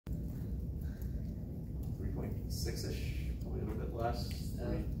6-ish, probably a little bit less.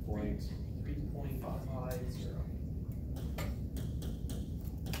 3.50.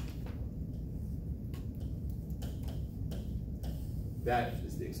 That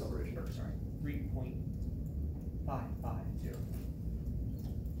is the acceleration. Or, sorry, 3.550.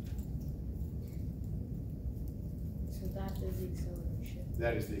 So that is the acceleration.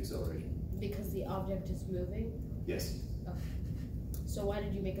 That is the acceleration. Because the object is moving? Yes. Okay. So why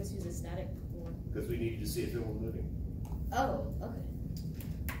did you make us use a static one? Because we needed to see if it were moving. Oh, okay.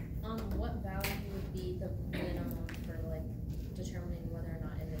 What value would be the minimum for like determining whether or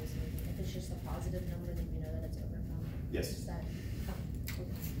not it is moving? If it's just a positive number, then we know that it's overcome. Yes. Is that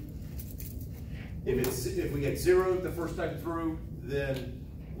If we get 0 the first time through, then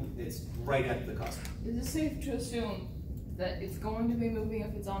it's right at the cusp. Is it safe to assume that it's going to be moving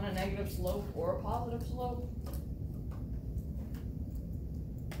if it's on a negative slope or a positive slope?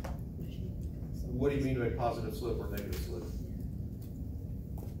 What do you mean by positive slope or negative slope?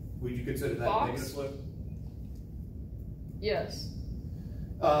 Would you consider that Box? negative slope? Yes.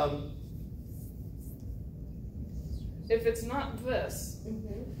 Um, If it's not this,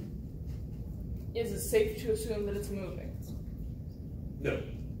 is it safe to assume that it's moving? no.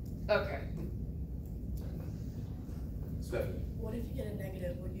 Okay. Stephanie? What if you get a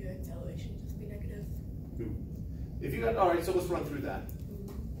negative? Would your acceleration just be negative? If you got, all right, so let's run through that.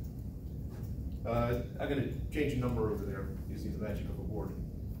 I'm going to change a number over there using the magic of a board.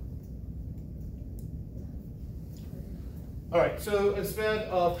 All right, so instead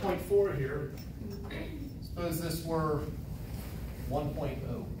of 0.4 here, suppose this were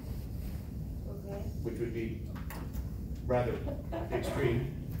 1.0, okay. which would be rather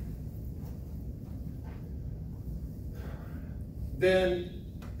extreme. Then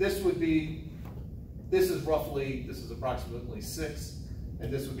this would be, this is approximately 6,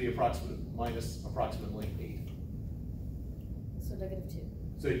 and this would be approximately 8. So -2.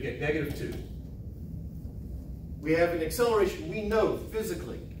 So you get -2. We have an acceleration. We know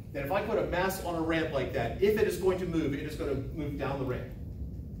physically that if I put a mass on a ramp like that, if it is going to move, it is going to move down the ramp.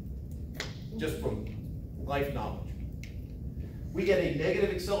 Just from life knowledge. We get a negative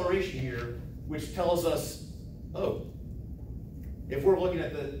acceleration here, which tells us, oh, if we're looking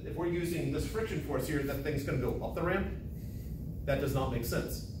at if we're using this friction force here, that thing's going to go up the ramp. That does not make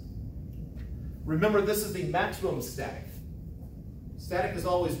sense. Remember, this is the maximum static. Static is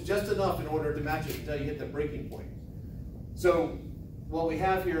always just enough in order to match it until you hit the breaking point. So what we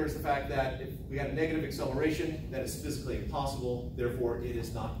have here is the fact that if we got a negative acceleration, that is physically impossible. Therefore, it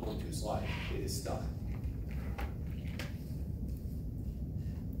is not going to slide. It is stuck.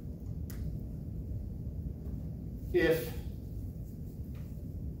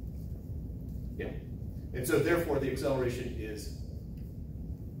 And so therefore the acceleration is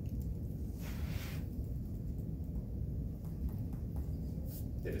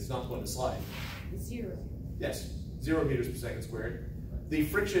if it's not going to slide. 0. Yes, 0 meters per second squared. The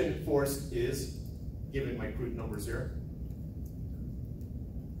friction force is, given my crude numbers here,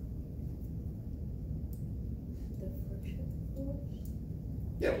 The friction force?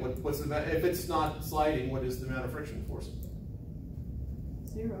 yeah, what's the amount, if it's not sliding, what is the amount of friction force?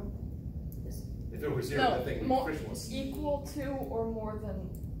 0. If it were 0, No, that thing would be frictionless. Equal to or more than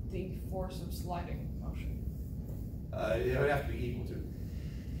the force of sliding motion. It would have to be equal to.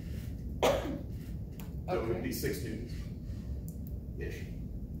 So it would be 6 newtons-ish.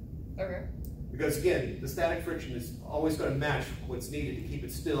 Okay. Because again, the static friction is always going to match what's needed to keep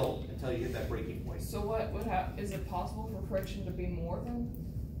it still until you hit that breaking point. So what would happen? Is it possible for friction to be more than?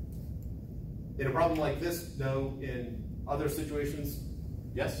 In a problem like this, no. In other situations,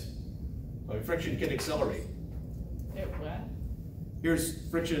 yes. Friction can accelerate. It what? Here's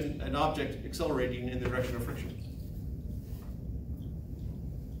friction, an object accelerating in the direction of friction.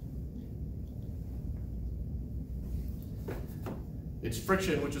 It's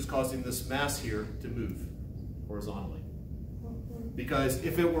friction which is causing this mass here to move horizontally. Because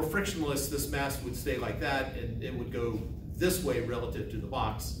if it were frictionless, this mass would stay like that and it would go this way relative to the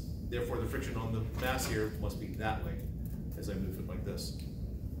box. Therefore, the friction on the mass here must be that way as I move it like this.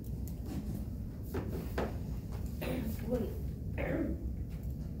 Wait.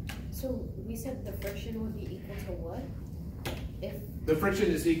 So we said the friction would be equal to what? If the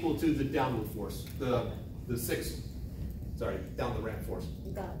friction is equal to the downward force, the 6, sorry, down the ramp force.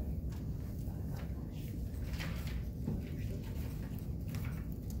 got it.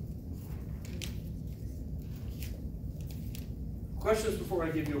 Questions before I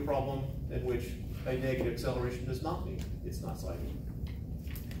give you a problem in which a negative acceleration does not mean it's not sliding?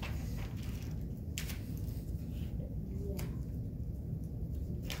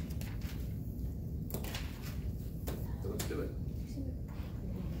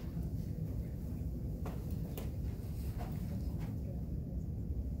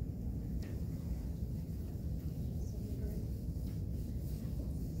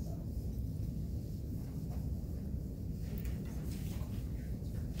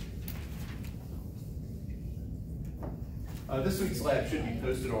 This week's lab should be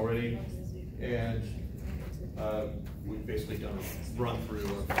posted already, and we've basically done a run through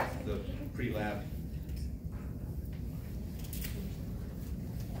of the pre-lab.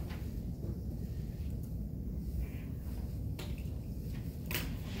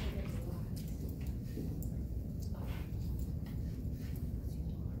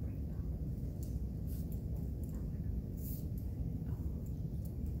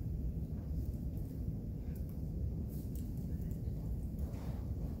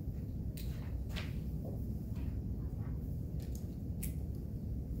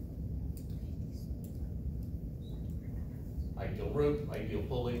 Ideal rope, ideal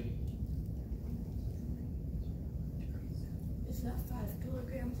pulley. Is that 5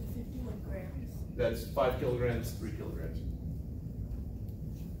 kilograms or 51 grams? That's 5 kilograms, 3 kilograms.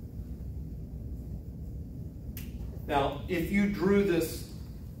 Now, if you drew this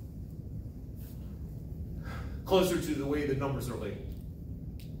closer to the way the numbers are labeled,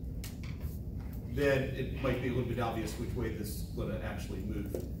 then it might be a little bit obvious which way this is going to actually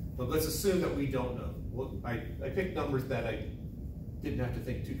move. But let's assume that we don't know. Well, I picked numbers that I didn't have to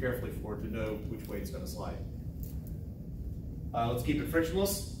think too carefully for to know which way it's going to slide. Let's keep it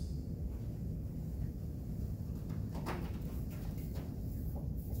frictionless.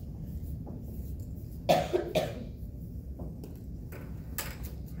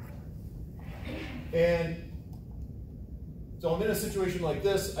 And so I'm in a situation like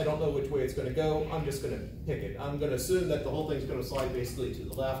this. I don't know which way it's going to go. I'm just going to pick it. I'm going to assume that the whole thing's going to slide basically to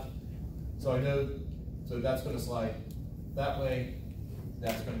the left. So I know, so that's going to slide that way.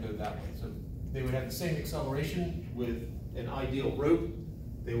 That's going to go that way. So they would have the same acceleration with an ideal rope.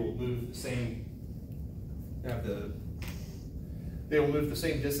 They will move the same, they will move the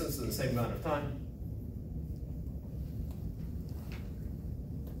same distance in the same amount of time.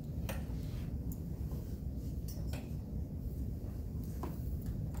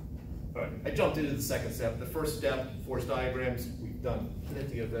 All right, I jumped into the second step. The first step, force diagrams, we've done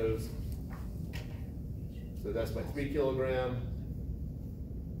plenty of those. So that's my 3 kilogram.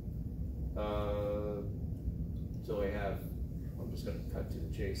 So I have, I'm just going to cut to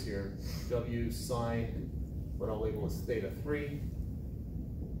the chase here. W sine, what I'll label as theta 3.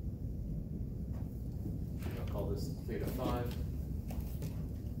 I'll call this theta 5.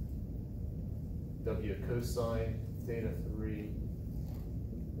 W cosine, theta 3,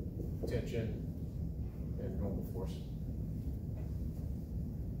 tension, and normal force.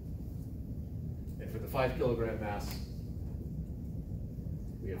 And for the 5 kilogram mass,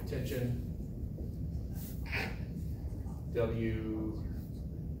 we have tension, W,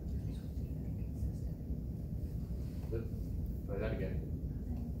 try that again.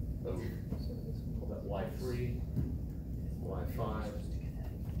 Oh, call that Y3, Y5,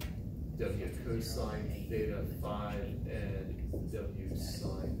 W cosine theta 5, and W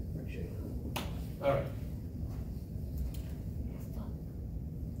sine theta. All right.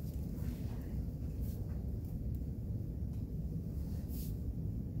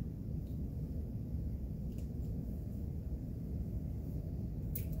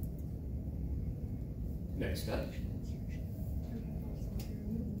 Next step.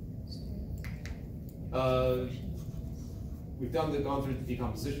 We've gone through the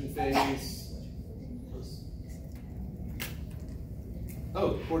decomposition phase.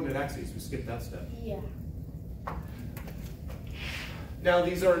 Oh, coordinate axes, we skipped that step. Yeah. Now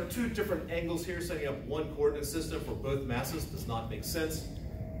these are two different angles here. Setting up one coordinate system for both masses does not make sense.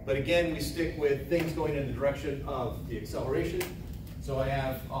 But again, we stick with things going in the direction of the acceleration. So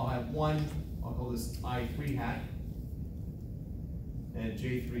I'll have one, I'll call this I3 hat, and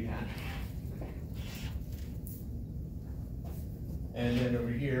J3 hat. And then over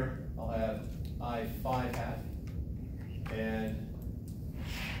here, I'll have I5 hat, and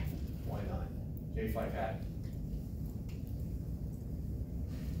Y9, J5 hat.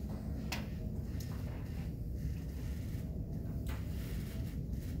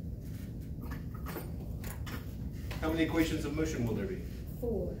 How many equations of motion will there be?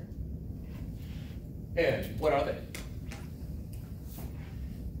 4. And what are they?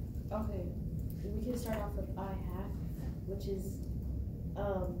 Okay, we can start off with I hat, which is,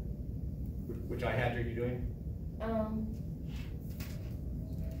 Which I hat are you doing?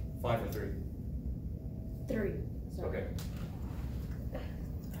 5 or 3? 3. Sorry. Okay.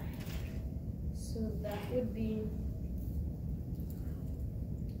 So that would be,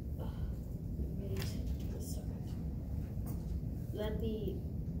 that'd be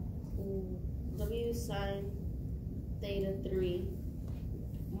W sine theta 3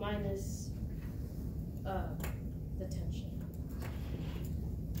 minus the tension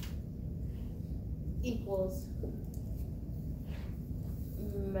equals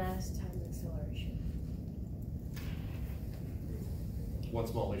mass times acceleration. One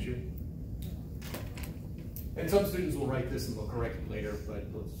small issue. And some students will write this and they'll correct it later, but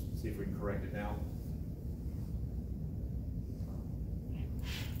let's see if we can correct it now.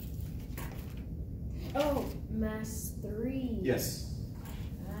 Oh, mass 3. Yes,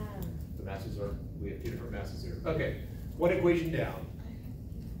 Ah. the masses are, we have two different masses here. Okay, one equation down.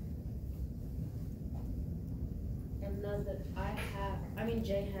 Another,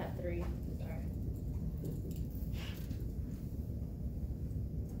 J hat 3.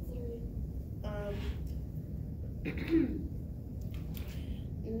 Sorry.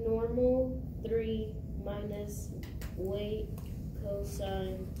 Normal 3 minus weight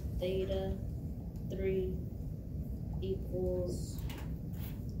cosine theta 3 equals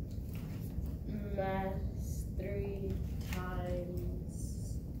mass 3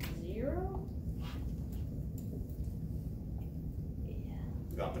 times 0? Yeah,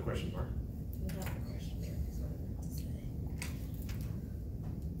 Got the question mark. we have a question there, is what I meant to say.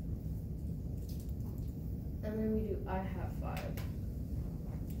 And then we do I have 5,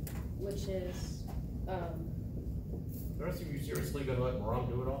 which is, The rest of you seriously gonna let Maram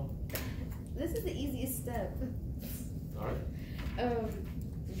do it all? this is the easiest step. Alright.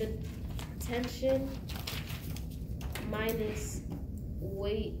 The tension minus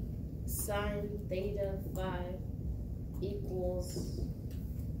weight sine theta 5 equals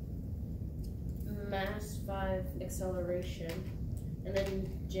mass 5 acceleration, and then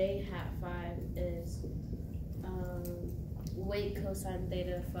J hat 5 is weight cosine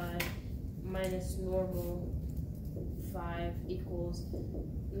theta 5 minus normal 5 equals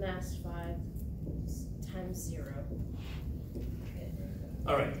mass 5 times 0.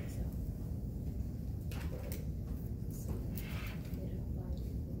 All right.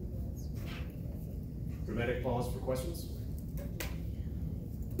 Dramatic pause for questions.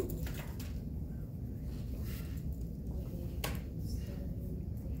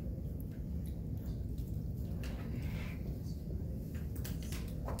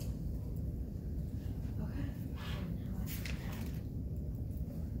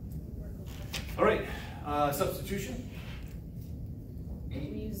 All right, substitution. We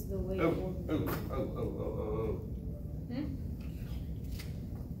use the weight. Oh.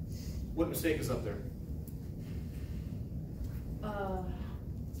 What mistake is up there?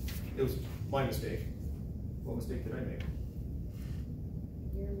 It was my mistake. What mistake did I make?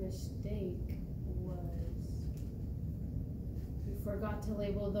 Your mistake was you forgot to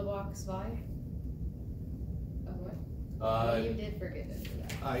label the box by. Oh what? You did forget to do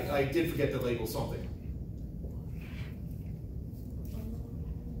that. I did forget to label something.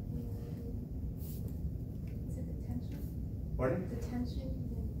 Is it the tension? Pardon? The tension?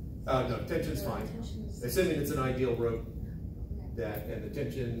 No, tension's fine. Assuming it's an ideal rope, Okay. that and the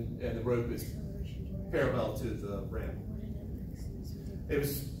tension and the rope is parallel to the ramp. It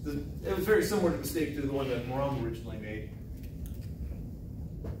was very similar to the mistake to the one that Maram originally made.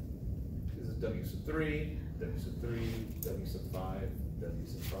 This is W sub 3, W sub 3, W sub 5, W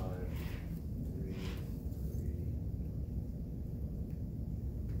sub 5, 3, 3.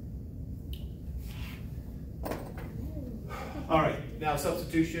 All right, now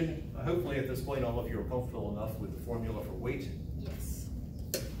substitution. Hopefully at this point all of you are comfortable enough with the formula for weight. Yes.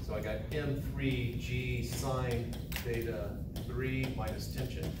 So I got M3G sine theta 3 minus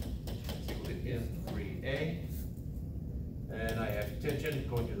tension is equal to M3A. And I have tension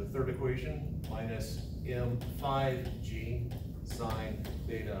going to the third equation minus M5G sine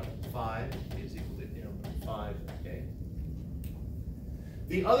theta 5 is equal to M5A.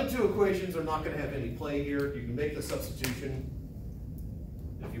 The other two equations are not going to have any play here. You can make the substitution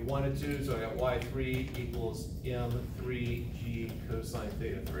if you wanted to. So I got Y3 equals M3G cosine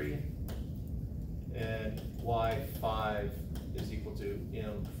theta 3. And Y5 is equal to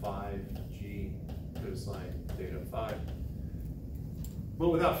M5G cosine theta 5. But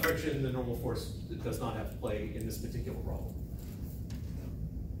without friction, the normal force does not have to play in this particular problem.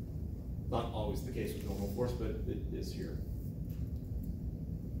 Not always the case with normal force, but it is here.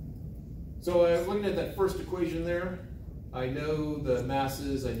 So looking at that first equation there, I know the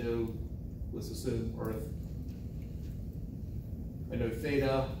masses, I know, let's assume Earth. I know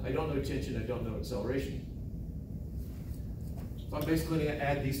theta, I don't know tension, I don't know acceleration. So I'm basically going to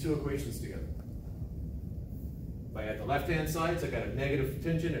add these two equations together. If I add the left-hand sides, I got a negative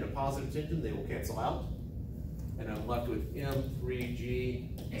tension and a positive tension, they will cancel out. And I'm left with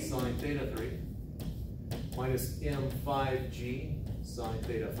M3G sine theta 3 minus M5G sine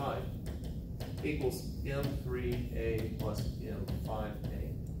theta 5 equals M3A plus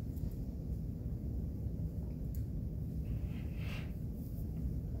M5A.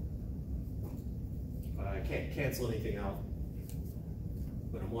 I can't cancel anything out.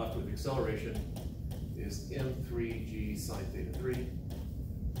 What I'm left with acceleration is m3g sine theta 3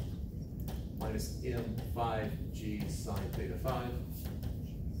 minus m5g sine theta 5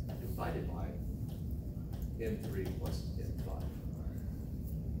 divided by m3 plus m5.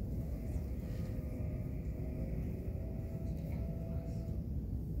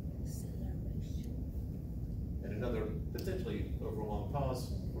 And another potentially overlong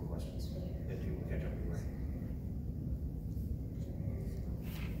pause for questions, and you will catch up anyway.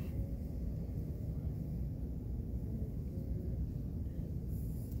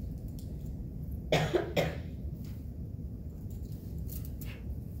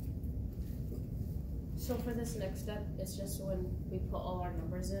 So for this next step, it's just when we put all our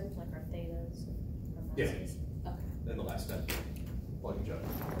numbers in, like our thetas and our Yeah. masses? Okay. Then the last step, plug and chug.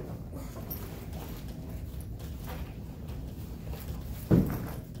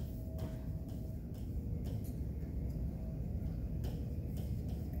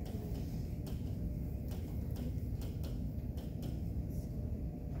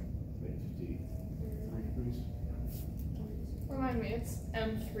 Remind me, it's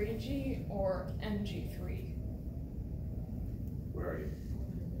M3G or MG3? Where are you?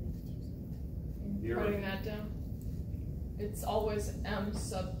 You're Writing that down. It's always M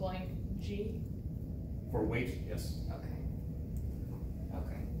sub blank G. for weight, yes. Okay.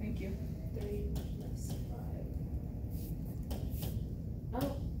 Okay, thank you. 3 plus 5.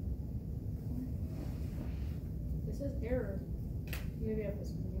 Oh. This says error. Maybe I put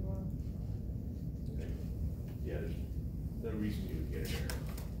something wrong. Okay. Yeah, there's no reason you would get an error.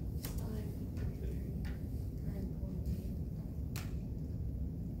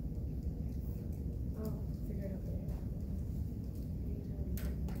 Oh, figured out the error.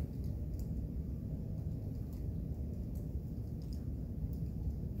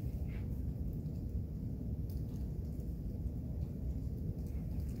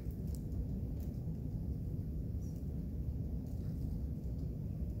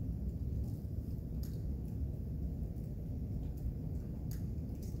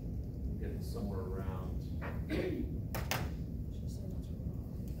 Getting somewhere around, Just so much wrong.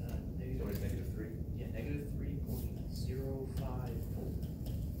 negative 3. Yeah, negative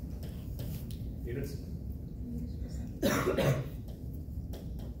 3.054. Units?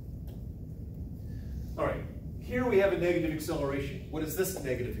 All right, here we have a negative acceleration. What does this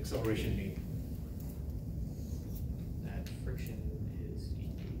negative acceleration mean? That friction is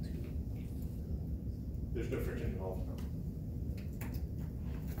equal to. There's no friction involved.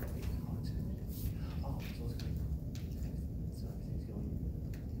 Oh, so it's going. So everything's going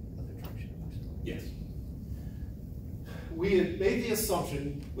other direction. Yes. We had made the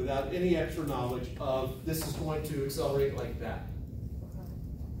assumption, without any extra knowledge, of this is going to accelerate like that.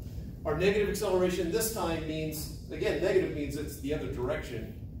 Our negative acceleration this time means, again, negative means it's the other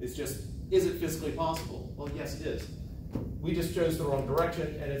direction. It's just, is it physically possible? Well, yes, it is. We just chose the wrong direction,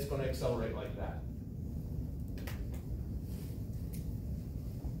 and it's going to accelerate like that.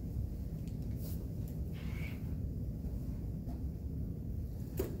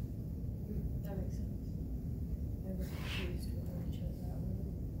 That makes sense. I was confused when I chose that one.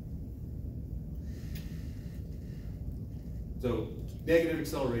 So negative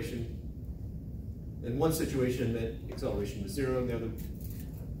acceleration. In one situation, that acceleration was 0. In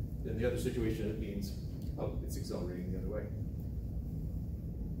the other situation, it means, oh, it's accelerating the other way.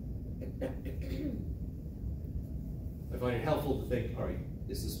 I find it helpful to think, all right,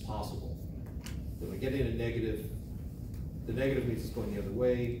 is this possible? When we get in a negative, the negative means it's going the other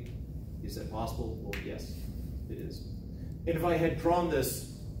way. Is that possible? Well, yes, it is. And if I had drawn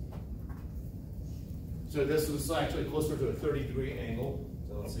this, so this was actually closer to a 30-degree angle.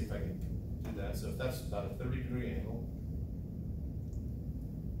 So let's see if I can do that. So if that's about a 30-degree angle,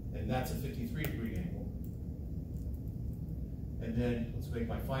 and that's a 53-degree angle, and then let's make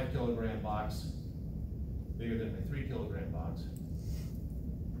my 5-kilogram box bigger than my 3-kilogram box.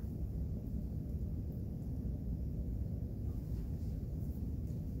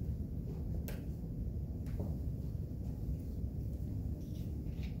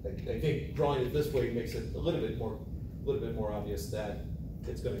 I think drawing it this way makes it a little bit more obvious that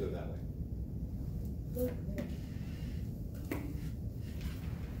it's going to go that way.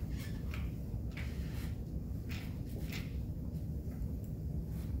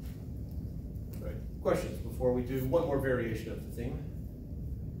 Right. Questions before we do one more variation of the theme?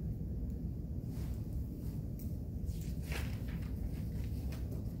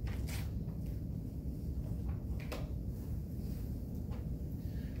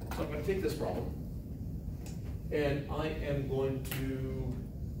 So I'm going to take this problem, and I am going to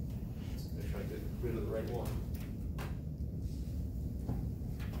make sure I did rid of the right one.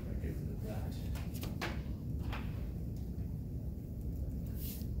 Get rid of that.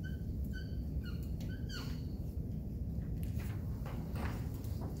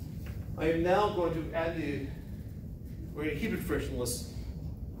 I am now going to add we're going to keep it frictionless.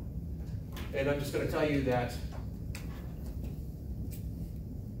 And I'm just going to tell you that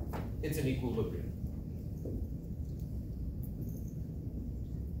it's an equilibrium.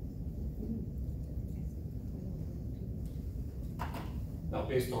 Now,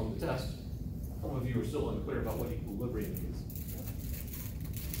 based on the test, some of you are still unclear about what equilibrium is.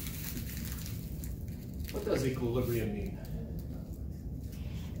 What does equilibrium mean?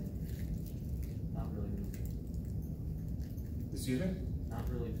 Not really moving. Excuse me? Not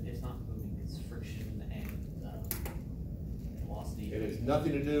really, it's not moving, it's friction and velocity. It has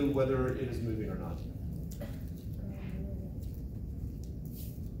nothing to do whether it is moving or not.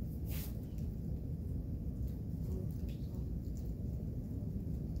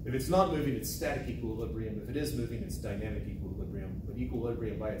 If it's not moving, it's static equilibrium. If it is moving, it's dynamic equilibrium. But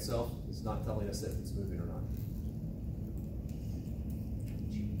equilibrium by itself is not telling us if it's moving or not.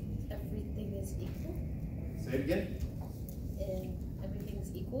 Everything is equal? Say it again. And everything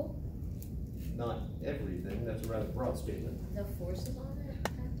is equal? Not everything. That's a rather broad statement. The forces on it,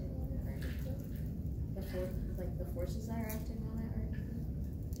 acting on it are equal? The forces that are acting on it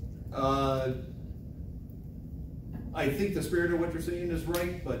are equal? I think the spirit of what you're saying is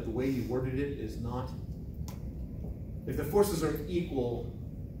right, but the way you worded it is not. If the forces are equal,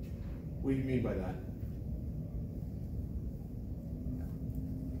 what do you mean by that?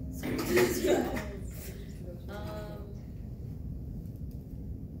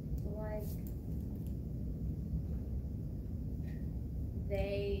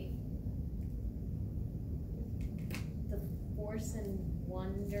 Like the force in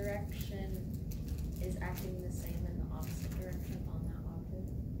one direction is acting the same in the opposite direction on that object.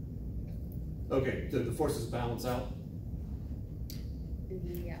 Okay, do the forces balance out?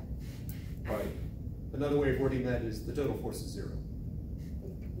 Yeah. Right. Another way of wording that is the total force is zero.